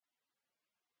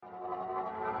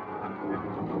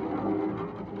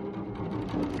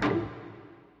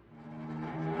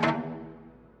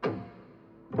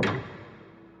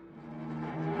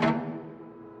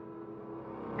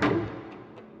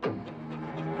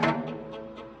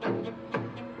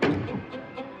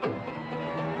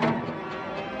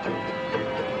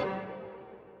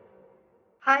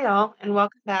Hi, all, and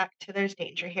welcome back to There's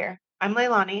Danger Here. I'm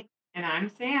Leilani, And I'm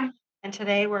Sam, and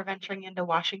today we're venturing into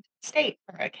Washington State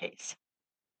for a case.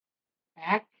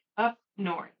 back up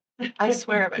north. I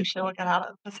swear eventually we'll get out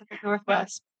of the Pacific But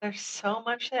Northwest. There's so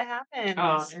much that oh,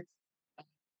 happens. it's a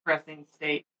depressing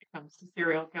state when it comes to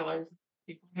serial killers,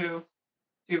 people who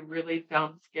do really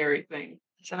dumb, scary things.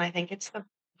 And I think it's the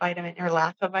vitamin or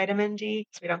lack of vitamin D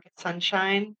because we don't get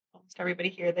sunshine. Almost everybody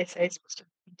here, they say, is supposed to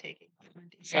be taking vitamin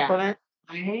D Yeah. supplement.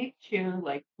 I chew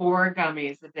like 4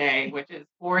 gummies a day, which is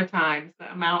 4 times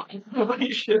the amount I probably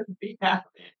should be having.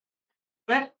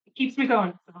 But it keeps me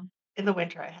going. So, In the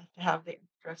winter, I have to have the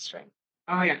extra strength,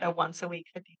 oh like yeah, the once a week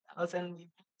 50,000 units.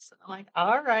 And I'm like,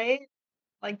 all right,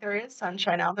 like there is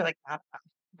sunshine out there, like not enough.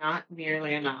 not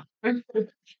nearly enough.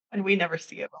 And we never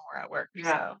see it when we're at work. Yeah.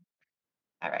 So,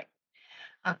 all right.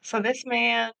 So this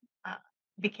man uh,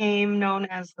 became known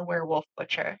as the Werewolf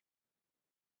Butcher.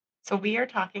 So we are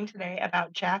talking today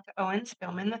about Jack Owen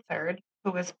Spillman III,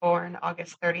 who was born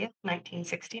August 30th,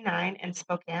 1969 in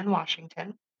Spokane,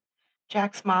 Washington.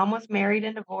 Jack's mom was married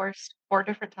and divorced 4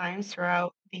 different times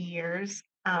throughout the years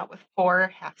with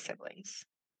 4 half-siblings.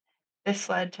 This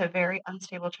led to a very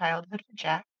unstable childhood for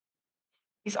Jack.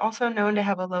 He's also known to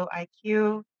have a low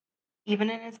IQ.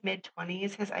 Even in his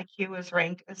mid-20s, his IQ was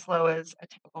ranked as low as a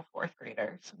typical fourth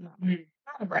grader, so Mm.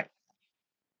 not a bright.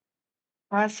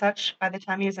 As such, by the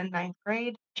time he was in ninth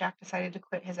grade, Jack decided to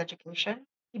quit his education.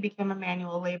 He became a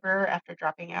manual laborer after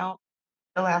dropping out.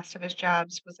 The last of his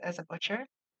jobs was as a butcher.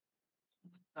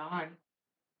 God,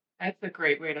 that's a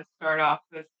great way to start off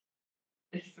this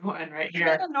one right Even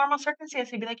here. in normal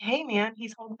circumstances, he'd be like, "Hey, man,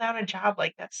 he's holding down a job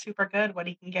like that's super good. What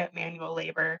he can get manual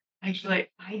labor." Actually,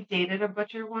 I dated a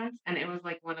butcher once, and it was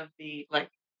like one of the like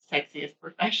sexiest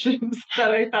professions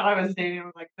that I thought I was dating. I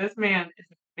was like, this man is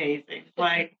amazing.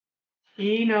 Like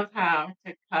he knows how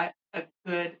to cut a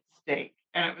good steak,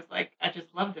 and it was like I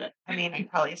just loved it. I mean, I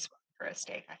probably swung for a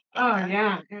steak. I get Oh that.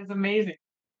 yeah, it was amazing.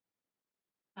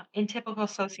 In typical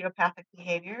sociopathic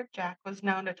behavior, Jack was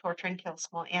known to torture and kill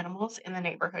small animals in the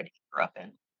neighborhood he grew up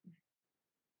in.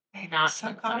 Not So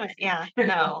that common, sexy. yeah,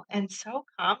 no, and so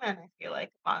common, I feel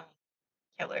like, among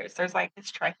killers. There's like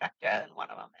this trifecta, and one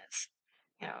of them is,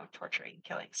 torturing,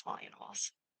 killing small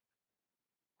animals.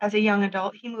 As a young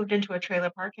adult, he moved into a trailer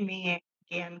park and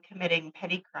began committing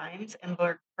petty crimes and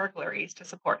burglaries to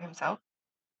support himself.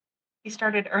 He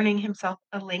started earning himself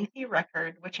a lengthy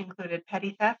record, which included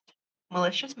petty theft,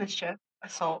 malicious mischief,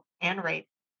 assault, and rape.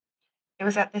 It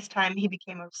was at this time he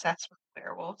became obsessed with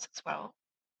werewolves as well.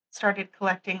 Started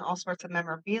collecting all sorts of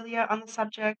memorabilia on the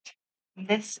subject.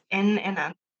 This, in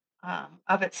and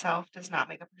of itself, does not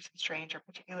make a person strange or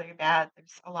particularly bad.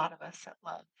 There's a lot of us that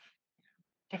love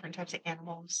different types of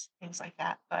animals, things like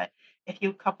that. But if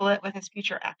you couple it with his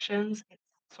future actions, it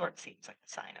sort of seems like a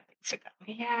sign of things to come.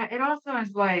 Yeah, it also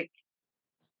is like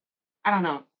I don't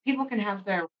know. People can have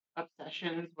their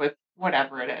obsessions with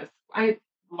whatever it is. A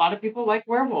lot of people like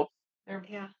werewolves. They're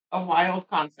Yeah. a wild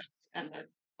concept and they're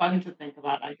fun to think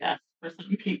about, I guess, for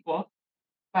some people.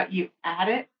 But you add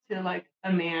it to like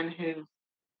a man who's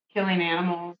killing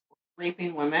animals,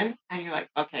 raping women, and you're like,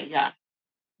 okay, yeah,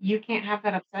 you can't have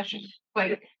that obsession.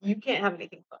 Like You can't have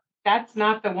anything fun. that's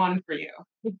not the one for you.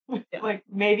 Yeah. Like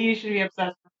maybe you should be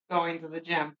obsessed with going to the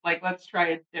gym. Like let's try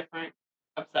a different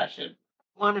obsession.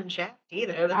 Want him jacked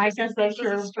either. That I just guess that's gives us a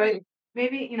true, but strength.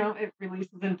 maybe, it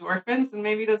releases endorphins and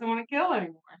maybe he doesn't wanna kill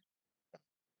anymore.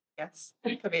 Yes,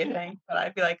 it could be a thing. But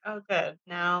I'd be like, oh, good.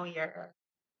 Now you're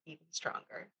even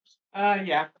stronger.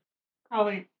 Yeah,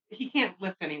 probably he can't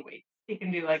lift any weights. He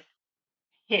can do, like,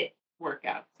 hit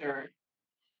workouts or,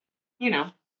 you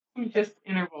know, just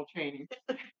interval training.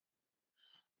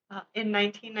 In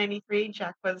 1993,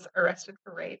 Jack was arrested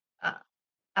for rape.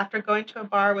 After going to a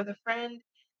bar with a friend,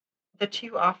 the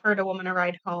two offered a woman a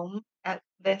ride home. At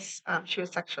this, she was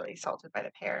sexually assaulted by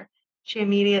the pair. She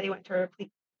immediately went to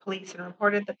police and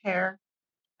reported the pair,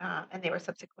 and they were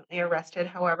subsequently arrested.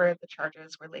 However, the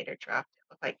charges were later dropped.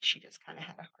 It looked like she just kind of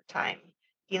had a hard time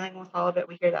dealing with all of it.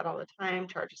 We hear that all the time.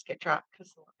 Charges get dropped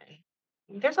because the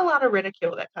woman. There's a lot of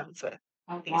ridicule that comes with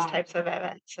A these lot. types of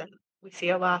events, and we see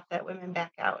a lot that women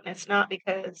back out. And it's not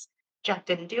because Jack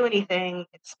didn't do anything;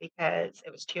 it's because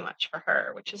it was too much for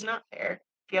her, which is not fair.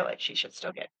 I feel like he should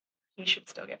still get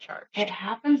It charged.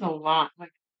 happens a lot.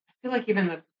 Like, I feel like even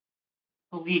the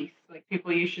police, like,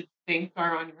 people you should think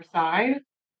are on your side,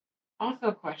 also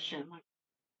a question, like,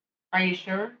 "Are you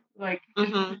sure?" Like,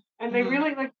 Mhm. and they Mhm.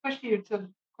 really, like, push you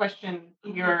to question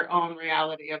Mhm. your own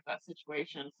reality of that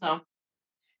situation, so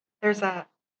There's a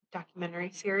documentary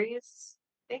series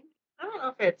thing. I don't know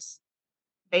if it's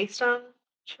based on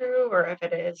true or if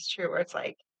it is true, where it's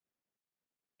like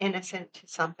innocent to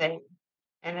something.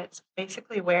 And it's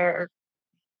basically where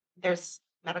there's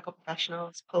medical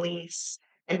professionals, police,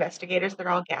 investigators, they're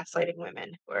all gaslighting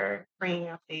women who are bringing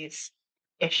up these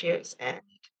issues, and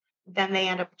then they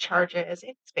end up with charges.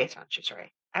 It's based on true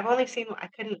story. I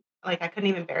couldn't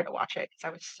even bear to watch it because I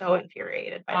was so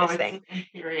infuriated by oh, this it's thing.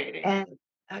 infuriating. And,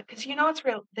 because you know it's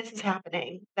real, this is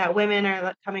happening, that women are,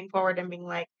 like, coming forward and being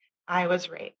like, "I was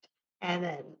raped," and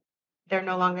then they're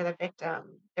no longer the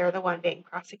victim, they're the one being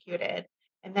prosecuted,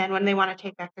 and then when they wanna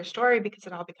take back their story because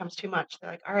it all becomes too much,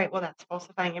 they're like, "Alright, well, that's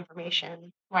falsifying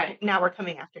information. Right. Now we're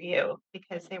coming after you,"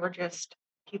 because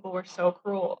people were so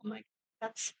cruel. I'm like,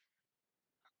 "That's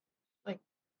like,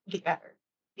 get better.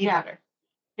 Be Yeah, better."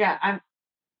 yeah, I'm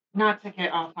not to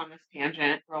get off on this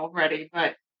tangent already,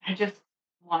 but I just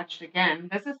watched again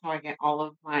this is how I get all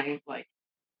of my, like,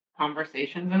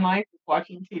 conversations in life, is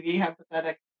watching TV, how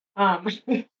pathetic. Um,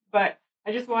 but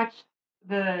I just watched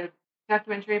the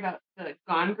documentary about the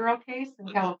Gone Girl case in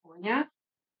Mhm. California.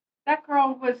 That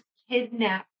girl was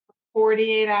kidnapped for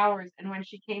 48 hours, and when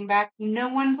she came back, no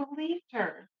one believed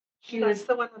her. She was That's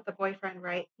the one with the boyfriend,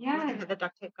 right? With yes, the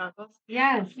duct tape goggles?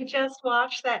 yes. We just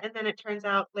watched that, and then it turns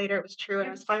out later it was true, and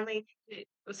It it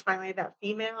was finally that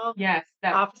female yes,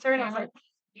 that officer, and I was like,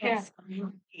 yeah, "Yes,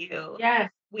 you."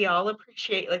 yes. We all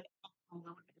appreciate, like, all the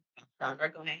women in the background are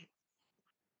going,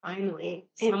 "Finally,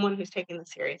 It someone who's taking this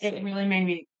it seriously." really made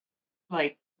me,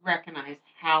 like, recognize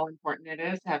how important it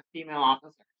is to have female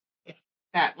officers Yeah,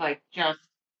 that, like, just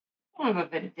don't have a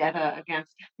vendetta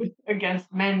against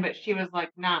against men, but she was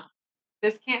like, "Nah,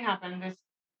 this can't happen.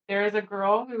 There is a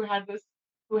girl who had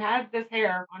this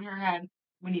hair on her head.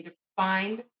 We need to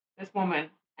find this woman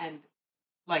and,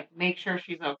 like, make sure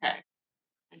she's okay."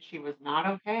 And she was not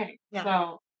okay. yeah,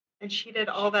 So, and she did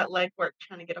all that legwork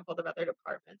trying to get a hold of other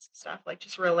departments and stuff, like,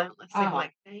 just relentlessly. I'm oh,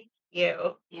 like, "Thank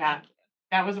you, yeah, thank you."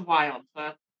 that was wild. So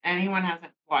if anyone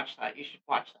hasn't watched that, you should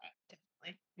watch that.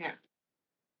 Definitely. Yeah.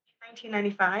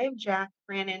 1995, Jack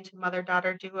ran into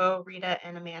mother-daughter duo Rita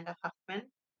and Amanda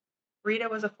Huffman. Rita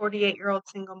was a 48-year-old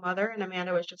single mother, and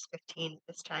Amanda was just 15 at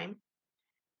this time.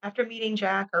 After meeting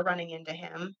Jack or running into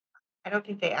him, I don't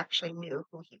think they actually knew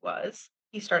who he was.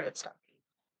 He started stalking.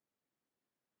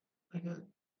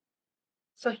 Mhm.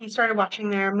 So he started watching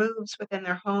their moves within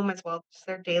their home as well as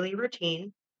their daily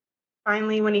routine.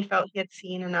 Finally, when he felt he had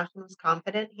seen enough and was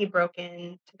confident, he broke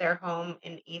into their home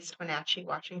in East Wenatchee,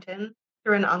 Washington,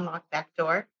 through an unlocked back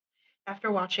door.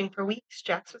 After watching for weeks,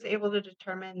 Jax was able to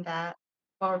determine that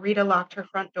while Rita locked her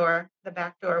front door, the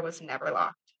back door was never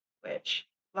locked, which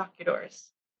lock your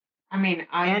doors I mean,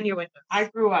 and your I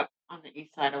windows. grew up on the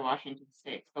east side of Washington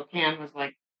State. Spokane was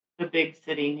like the big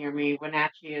city near me.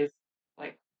 Wenatchee is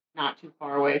like not too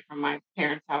far away from my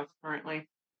parents' house currently.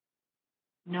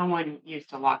 No one used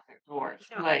to lock their doors.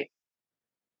 No, Like,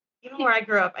 even where I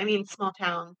grew up, I mean, small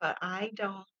town, but I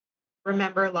don't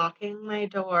remember locking my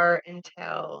door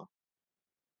until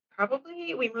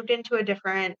probably we moved into a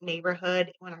different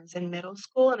neighborhood when I was in middle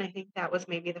school. And I think that was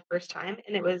maybe the first time.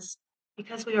 And it was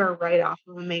because we were right off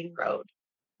of a main road.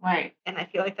 right. And I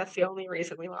feel like that's the only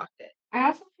reason we locked it. I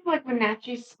also feel like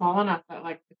Wenatchee's small enough that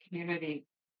like the community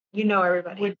You know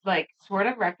everybody. would like sort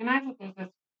of recognize that there's this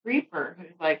creeper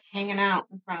who's like hanging out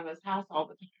in front of this house all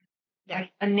the time. Yeah.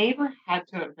 Like a neighbor had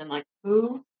to have been like,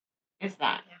 "Who is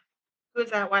that?" Yeah. Who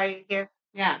is that? Why are you here?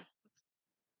 Yeah.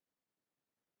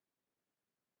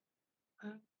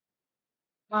 Uh,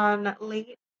 On a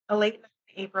late night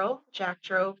in April, Jack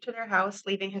drove to their house,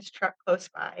 leaving his truck close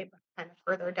by, but kind of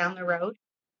further down the road.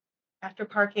 After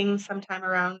parking sometime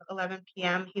around 11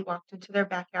 p.m., he walked into their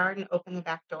backyard and opened the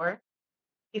back door.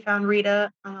 He found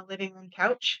Rita on the living room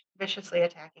couch, viciously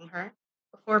attacking her,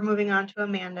 before moving on to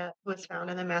Amanda, who was found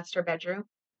in the master bedroom.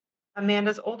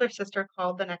 Amanda's older sister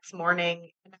called the next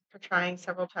morning and, after trying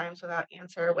several times without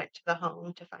answer, went to the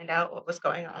home to find out what was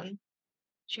going on.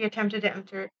 She attempted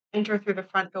to enter through the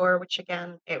front door, which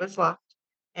again, it was locked.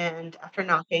 And after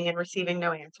knocking and receiving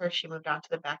no answer, she moved on to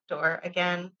the back door.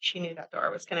 Again, she knew that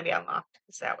door was going to be unlocked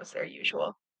because that was their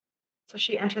usual. So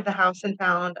she entered the house and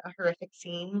found a horrific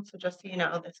scene. So just so you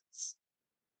know, this is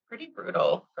pretty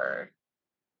brutal for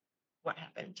what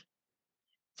happened.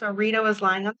 So Rita was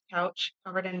lying on the couch,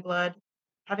 covered in blood,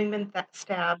 having been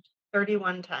stabbed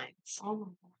 31 times. Oh my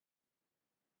god.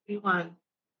 31.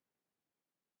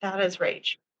 That is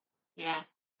rage. Yeah.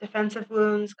 Defensive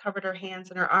wounds covered her hands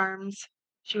and her arms.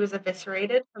 She was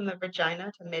eviscerated from the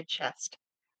vagina to mid chest,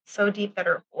 so deep that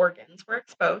her organs were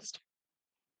exposed.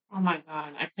 Oh my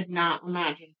god, I could not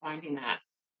imagine finding that.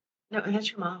 No, and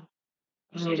that's your mom.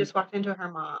 She Mm, just walked into her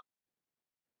mom.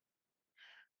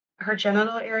 Her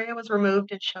genital area was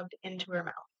removed and shoved into her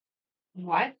mouth,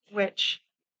 what? which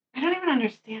I don't even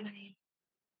understand. I mean,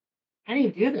 how do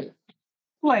you do this?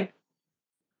 Like,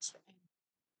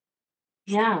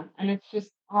 yeah, and it's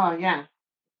just, oh yeah,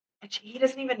 he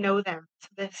doesn't even know them. So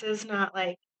this is not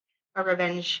like a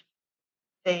revenge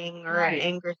thing or an right.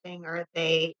 anger thing or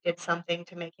they did something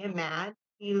to make him mad.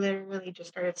 He literally just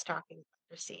started stalking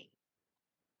after seeing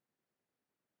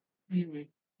Mhm.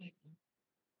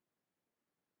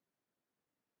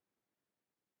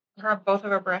 her. Both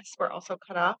of her breasts were also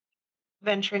cut off.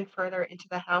 Venturing further into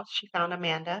the house, she found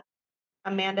Amanda.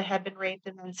 Amanda had been raped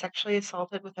and then sexually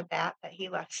assaulted with a bat that he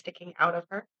left sticking out of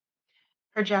her.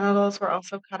 Her genitals were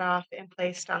also cut off and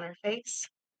placed on her face.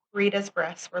 Rita's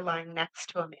breasts were lying next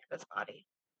to Amanda's body.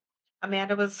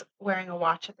 Amanda was wearing a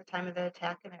watch at the time of the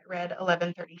attack and it read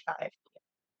 11:35.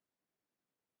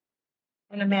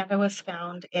 And Amanda was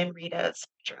found in Rita's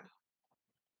bedroom.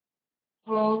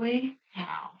 Holy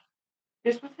cow.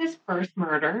 This was his first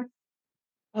murder,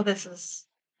 Well, this is,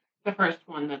 the first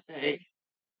one that they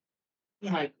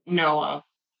yeah, like know of.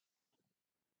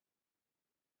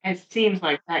 It seems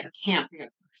like that can't be the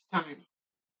first time.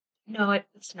 no,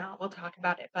 it's not. We'll talk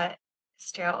about it, but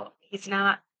still, he's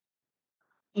not,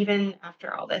 even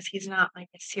after all this, he's not like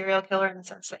a serial killer in the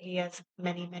sense that he has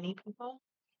many, many people.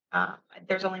 Um,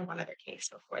 there's only one other case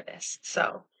before this.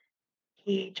 So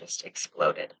he just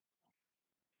exploded.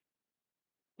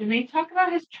 Did we talk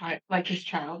about his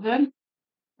childhood?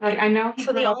 Like, I know he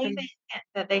So grew the up only thing in.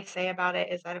 that they say about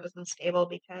it is that it was unstable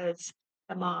because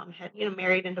the mom had,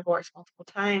 married and divorced multiple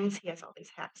times. He has all these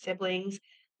half siblings.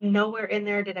 Nowhere in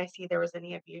there did I see there was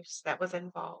any abuse that was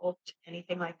involved,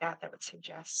 anything like that that would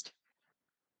suggest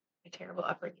a terrible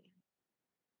upbringing.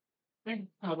 There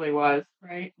probably was,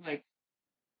 right? Like,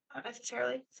 Not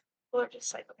necessarily. People are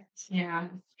just psychopaths. yeah,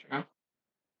 that's true.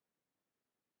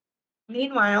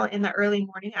 Meanwhile, in the early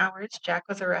morning hours, Jack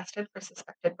was arrested for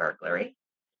suspected burglary.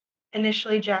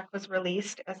 Initially, Jack was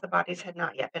released as the bodies had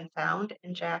not yet been found,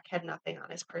 and Jack had nothing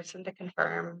on his person to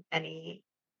confirm any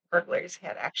burglaries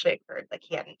had actually occurred, like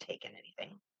he hadn't taken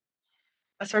anything.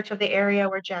 A search of the area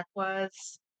where Jack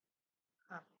was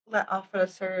led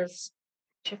officers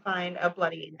to find a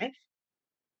bloody knife.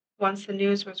 Once the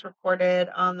news was reported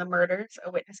on the murders,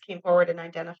 a witness came forward and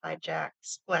identified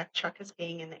Jack's black truck as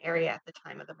being in the area at the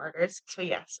time of the murders. So,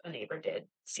 yes, a neighbor did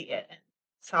see it and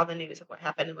saw the news of what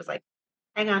happened and was like,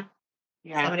 hang on,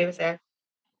 Yeah, somebody was there.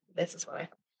 This is what I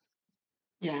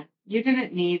yeah. You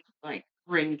didn't need like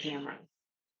ring cameras.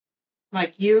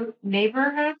 Like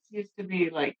neighborhoods used to be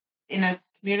like in a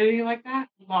community like that,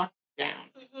 locked down.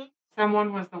 thought.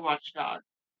 Someone was the watchdog,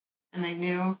 and they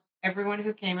knew everyone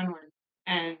who came and went,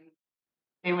 and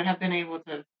they would have been able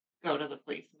to go to the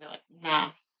police and be like,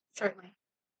 "Nah, Certainly.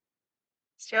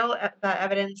 Still, the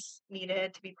evidence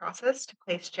needed to be processed to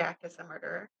place Jack as the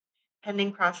murderer.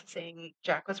 Pending processing,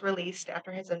 Jack was released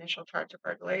after his initial charge of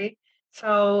burglary.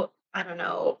 So, I don't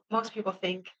know. Most people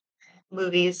think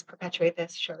movies perpetuate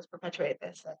this, shows perpetuate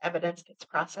this, that evidence gets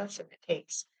processed and it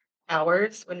takes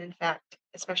hours, when in fact,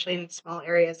 especially in small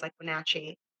areas like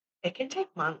Wenatchee, it can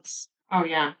take months. oh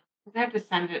yeah," 'cause they have to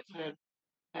send it to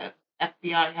the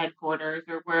FBI headquarters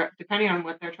or where, depending on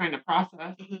what they're trying to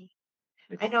process. Mhm.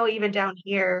 I It's know even down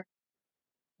here,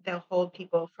 they'll hold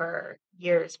people for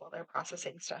years while they're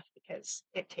processing stuff because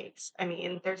it takes, I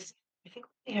mean, I think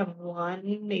we have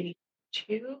 1, maybe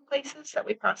 2 places that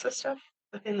we process stuff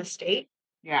within the state.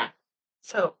 yeah.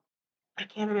 So, I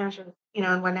can't imagine,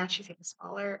 and Wenatchee's even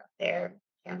smaller up there,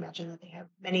 can't imagine that they have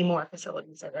many more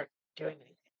facilities that are doing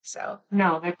anything. So,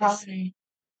 No, they this probably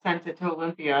sent it to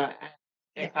Olympia and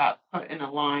it yeah, got put in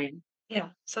a line.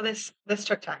 so this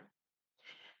took time.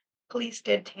 Police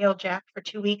did tail Jack for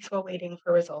 2 weeks while waiting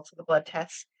for results of the blood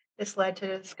tests. This led to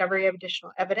the discovery of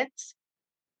additional evidence.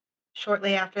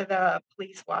 Shortly after, the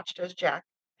police watched as Jack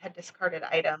had discarded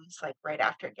items, like, right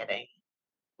after getting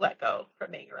let go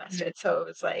from being Mhm. arrested. So it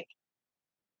was like,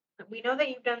 "We know that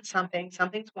you've done something.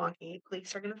 Something's wonky.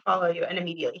 Police are gonna follow you." And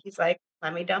immediately he's like,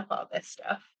 "Let me dump all this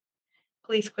stuff."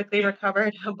 Police quickly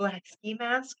recovered a black ski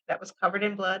mask that was covered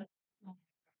in blood.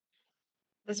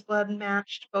 This blood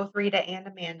matched both Rita and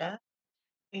Amanda,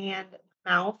 and the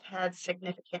mouth had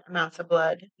significant amounts of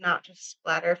blood, not just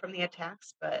splatter from the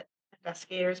attacks, but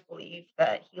investigators believe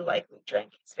that he likely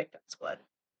drank his victim's blood.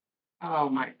 Oh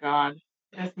my god,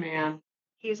 Mhm. this man.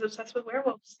 He was obsessed with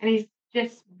werewolves. And he's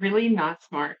just really not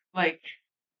smart. Like,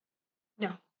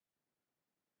 No.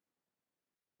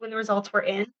 When the results were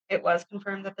in, it was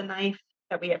confirmed that the knife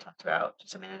that we had talked about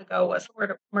just a minute ago was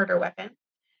a murder weapon.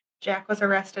 Jack was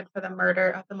arrested for the murder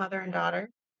of the mother and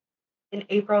daughter. In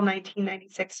April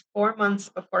 1996, 4 months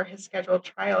before his scheduled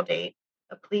trial date,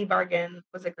 a plea bargain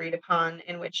was agreed upon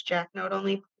in which Jack not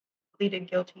only pleaded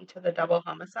guilty to the double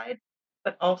homicide,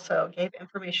 but also gave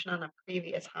information on a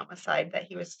previous homicide that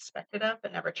he was suspected of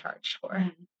but never charged for.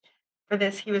 Mm. For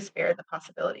this, he was spared the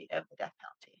possibility of the death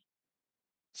penalty.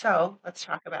 So let's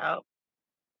talk about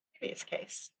the previous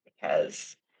case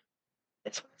because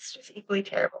this one's just equally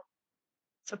terrible.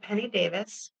 So Penny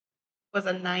Davis was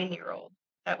a 9-year-old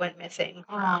that went missing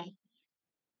Oh,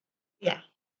 yeah,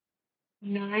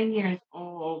 9 years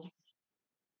old.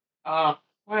 Oh,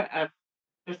 what a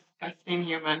disgusting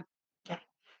human. yeah.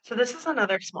 So this is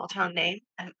another small town name,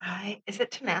 and is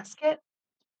it Tenasket?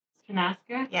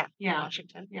 Nebraska? Yeah, Yeah,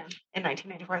 Washington yeah, in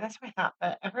 1994. That's what I thought.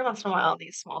 But every once in a while, in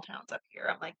these small towns up here,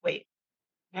 I'm like, wait,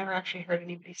 never actually heard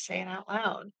anybody say it out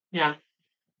loud. yeah.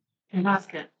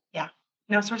 Nebraska. Yeah.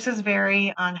 No sources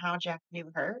vary on how Jack knew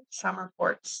her. Some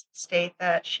reports state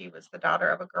that she was the daughter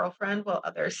of a girlfriend, while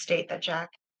others state that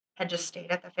Jack had just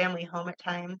stayed at the family home at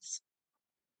times.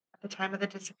 At the time of the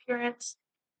disappearance,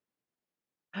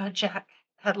 Jack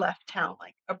had left town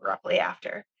like abruptly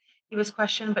after. He was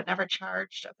questioned but never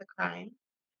charged of the crime.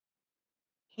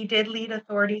 He did lead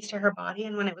authorities to her body,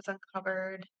 and when it was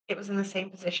uncovered, it was in the same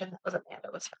position that was Amanda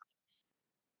was found.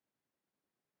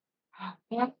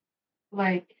 That,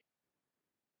 like,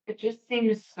 it just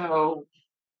seems so,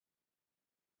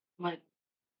 like,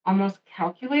 almost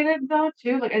calculated though,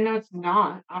 too. Like, I know it's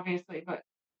not, obviously, but,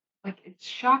 like, it's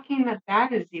shocking that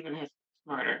that is even his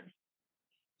murder.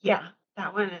 Yeah,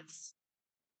 that one is.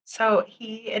 So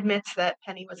he admits that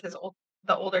Penny was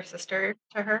the older sister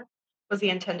to her, was the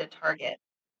intended target,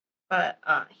 but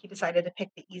he decided to pick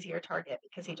the easier target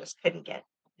because he just couldn't get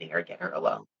near or get her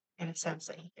alone in a sense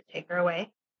that he could take her away.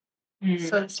 So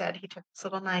Mm. instead, he took this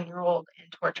little 9-year-old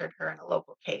and tortured her in a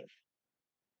local cave.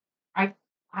 I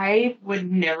I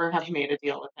would never have made a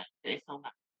deal with him based on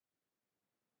that.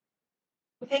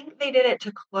 I think they did it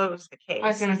to close the I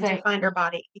was case gonna and to say, find her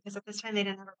body because at this time they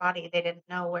didn't have her body. They didn't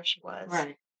know where she was.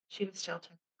 right, She was still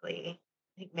technically,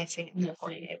 I think, missing at that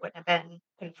point. missing. It wouldn't have been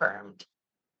confirmed.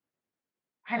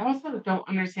 I also don't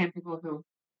understand people who,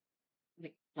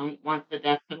 like, don't want the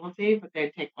death penalty, but they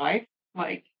take life.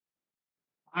 Like,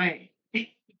 why?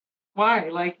 Why?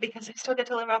 Like, Because they still get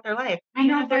to live out their life. I Even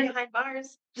know, if they're but behind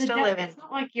bars, the still death living. it's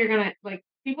not like you're gonna like,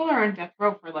 people are on death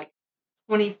row for, like,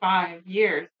 25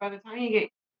 years. By the time you get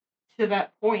to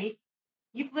that point,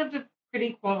 you've lived a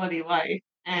pretty quality life,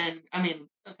 and, I mean,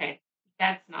 okay,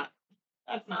 that's not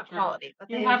that's not Not true. quality, but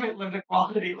You they've, haven't lived a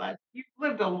quality life. You've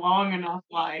lived a long enough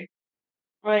life.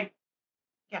 Like,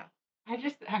 yeah. I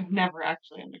just have never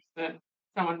actually understood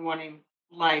someone wanting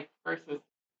life versus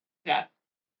death.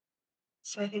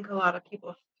 So I think a lot of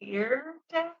people fear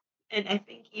death. And I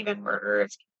think even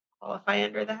murderers can qualify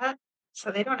under that.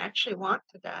 So they don't actually want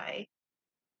to die,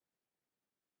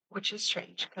 which is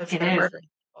strange because It they're is. murdering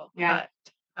people. Yeah.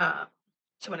 But um,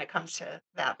 so when it comes to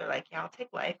that, they're like, yeah, I'll take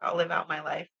life. I'll live out my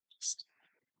life. Just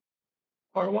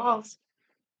four walls.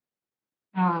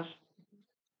 Uh,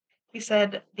 He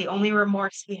said the only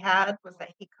remorse he had was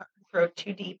that he cut her throat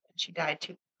too deep and she died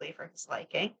too quickly for his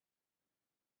liking.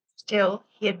 Still,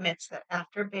 he admits that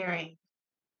after burying,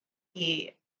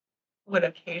 he would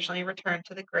occasionally return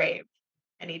to the grave,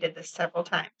 and he did this several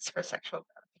times for sexual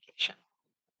gratification.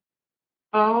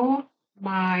 oh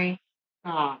my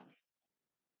god.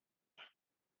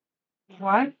 Yeah.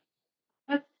 What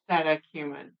pathetic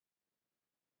human.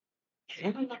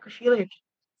 And a necrophiliac.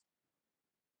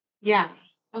 Yeah.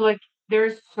 Like,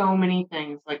 there's so many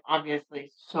things, like,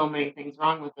 obviously, so many things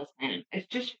wrong with this man. It's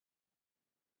just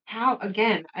how,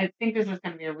 again, I think this is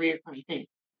going to be a reoccurring thing.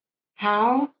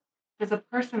 How does a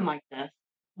person like this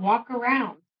walk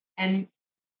around and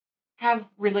have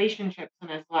relationships in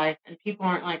his life and people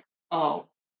aren't like, oh,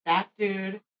 that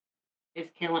dude is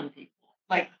killing people?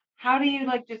 Yeah. Like, how do you,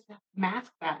 like, just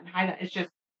mask that and hide that? It's just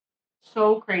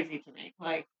so crazy to me.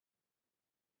 Like,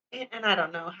 And I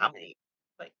don't know how many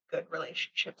like good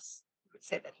relationships you would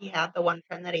say that he had. The one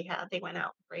friend that he had, they went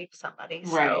out and raped somebody.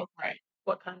 right, So right,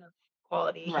 what kind of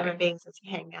quality right. human beings is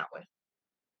he hanging out with?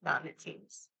 None, it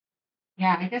seems.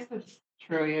 Yeah, I guess that's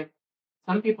true. You,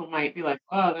 some people might be like,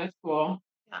 oh, that's cool.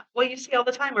 Yeah. Well, you see all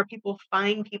the time where people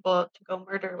find people to go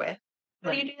murder with. How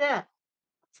do you Right. do that?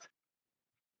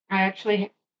 I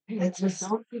actually I It's just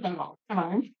don't see them all the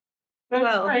time. That's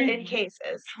well, in crazy.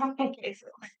 cases. In cases.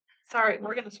 Sorry, Yeah.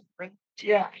 we're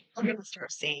gonna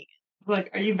start seeing. Like,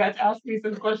 are you about to ask me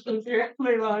some questions here,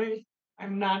 Leilani?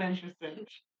 I'm not interested.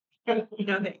 No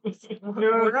thanks. No,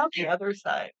 We're on thank the you. other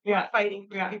side. We're Yeah, fighting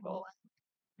for yeah, people.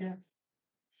 yeah.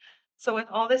 So with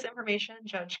all this information,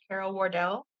 Judge Carol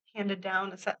Wardell handed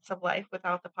down a sentence of life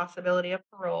without the possibility of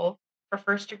parole for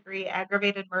first-degree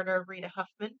aggravated murder of Rita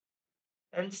Huffman,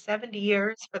 then 70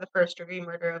 years for the first-degree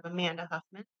murder of Amanda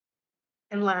Huffman,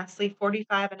 and lastly,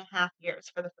 45 and a half years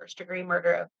for the first-degree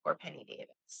murder of poor Penny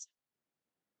Davis.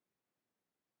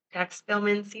 Jack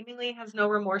Spillman seemingly has no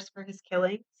remorse for his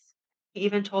killings. He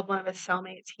even told one of his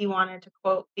cellmates he wanted to,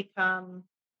 quote, become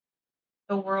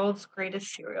the world's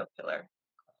greatest serial killer,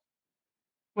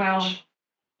 Well, which,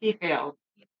 he failed.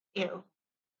 ew,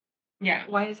 Yeah.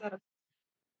 why is that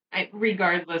a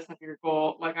Regardless of your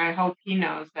goal, like, I hope he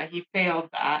knows that he failed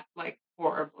that, like,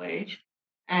 horribly,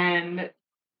 and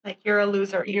like, you're a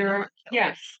loser, you don't you're wanna kill.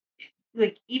 yes,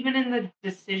 like, even in the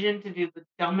decision to do the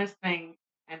dumbest thing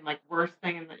and, like, worst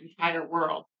thing in the entire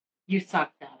world, you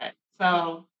sucked at it.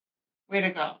 So, way to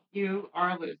go. You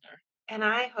are a loser. And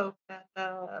I hope that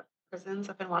the prisons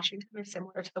up in Washington are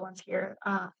similar to the ones here.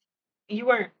 You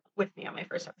weren't with me on my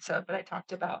first episode, but I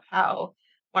talked about how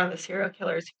one of the serial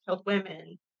killers who killed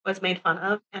women was made fun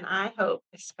of, and I hope,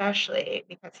 especially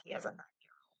because he has a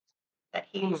 9-year-old, that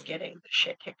he's Mm. getting the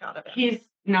shit kicked out of him He's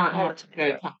not having a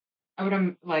ultimately. good time. I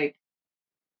would, like,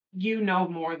 you know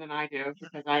more than I do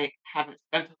because I haven't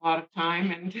spent a lot of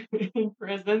time in in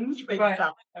prisons, You make it but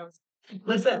sound like I was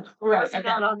listen, I right, was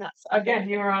not on that side. again,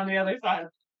 you were on the other side.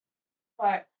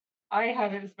 But I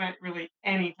haven't spent really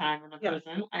any time in a Yeah.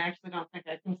 prison. I actually don't think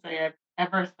I can say I've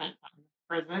ever spent time in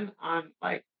prison on,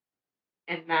 like,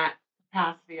 in that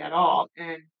capacity at all,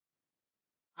 and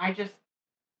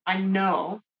I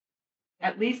know,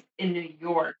 at least in New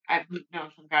York, I've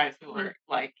known some guys who Mhm. were,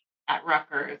 like, at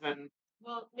Rutgers and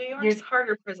Well, New York's you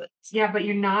harder prisons. yeah, but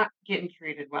you're not getting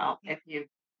treated well Yeah. if you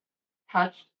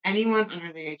touched anyone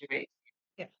under the age of 8.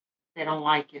 Yeah. They don't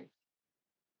like you.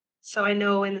 So I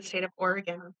know in the state of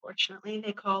Oregon, unfortunately,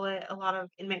 they call it a lot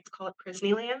of inmates call it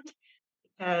Prisneyland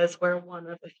because we're one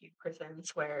of the few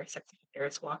prisons where sex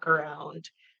offenders walk around.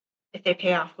 If they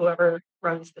pay off whoever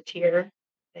runs the tier,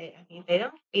 they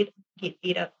don't get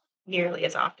beat up nearly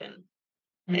as often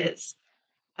Mm, as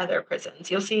other prisons.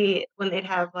 You'll see when they'd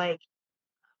have like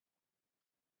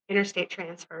interstate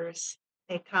transfers,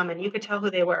 they'd come and you could tell who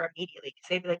they were immediately because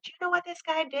they'd be like, "Do you know what this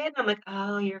guy did?" And I'm like,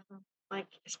 "Oh, you're from like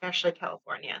especially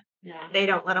California. yeah. They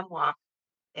don't let them walk.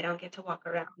 They don't get to walk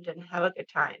around and have a good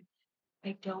time."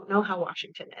 I don't know how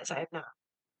Washington is. I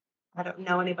don't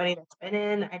know anybody that's been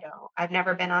in. I've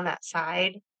never been on that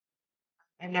side.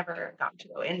 I've never gotten to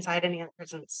go inside any of the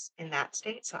prisons in that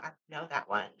state, so I don't know that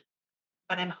one.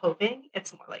 But I'm hoping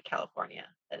it's more like California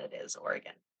than it is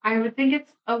Oregon. I would think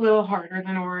it's a little harder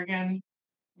than Oregon,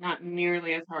 not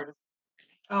nearly as hard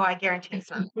Oh, I guarantee as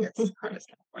it's not as hard as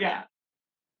California. yeah.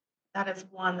 That is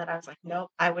one that I was like,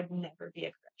 "Nope, I would never be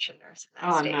a correction nurse in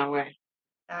that Oh, state." no way.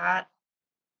 That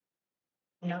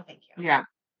no, thank you. Yeah.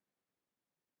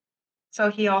 So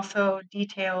he also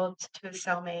detailed to his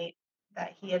cellmate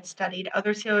that he had studied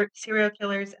other serial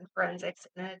killers and forensics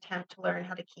in an attempt to learn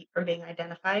how to keep from being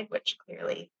identified, which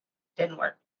clearly didn't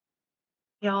work.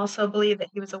 He also believed that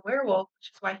he was a werewolf,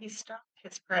 which is why he stalked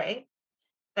his prey,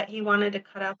 that he wanted to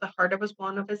cut out the heart of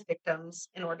one of his victims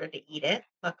in order to eat it.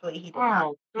 Luckily, he did not.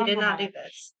 Oh He did not do gosh.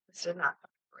 this. This did not come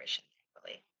to fruition,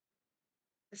 thankfully.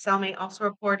 The cellmate also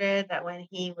reported that when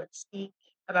he would speak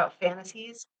about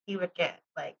fantasies, he would get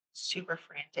like super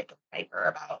frantic and hyper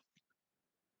about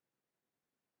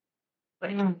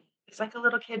like Mm, it's like a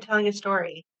little kid telling a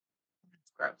story.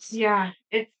 It's gross. yeah,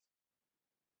 it's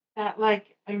that,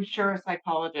 like, I'm sure a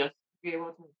psychologist would be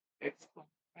able to explain.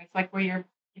 It's like where your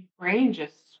brain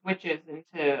just switches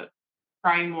into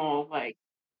primal, like,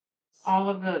 all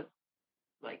of the,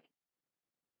 like,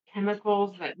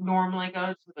 chemicals that normally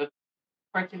go to the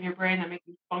parts of your brain that make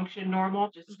you function normal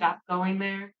just Mhm. stop going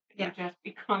there, and you Yeah, just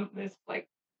become this, like,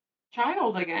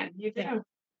 child again. You yeah. do.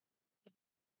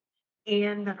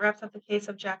 And that wraps up the case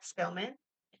of Jack Spillman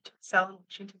into a cell in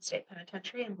Washington State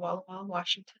Penitentiary in Walla Walla,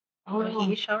 Washington, where he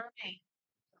Oh, shall remain.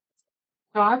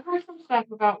 so I've heard some stuff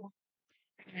about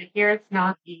I hear it's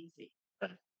not easy.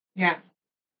 But Yeah.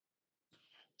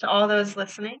 to all those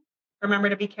listening, remember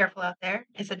to be careful out there.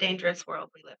 It's a dangerous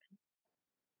world we live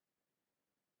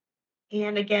in.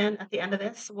 And again, at the end of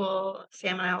this,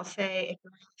 Sam and I will say, if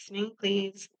you're listening,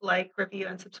 please like, review,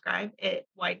 and subscribe. It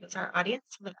widens our audience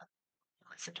so that others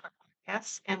can listen to our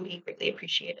podcasts, and we greatly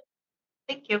appreciate it.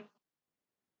 Thank you.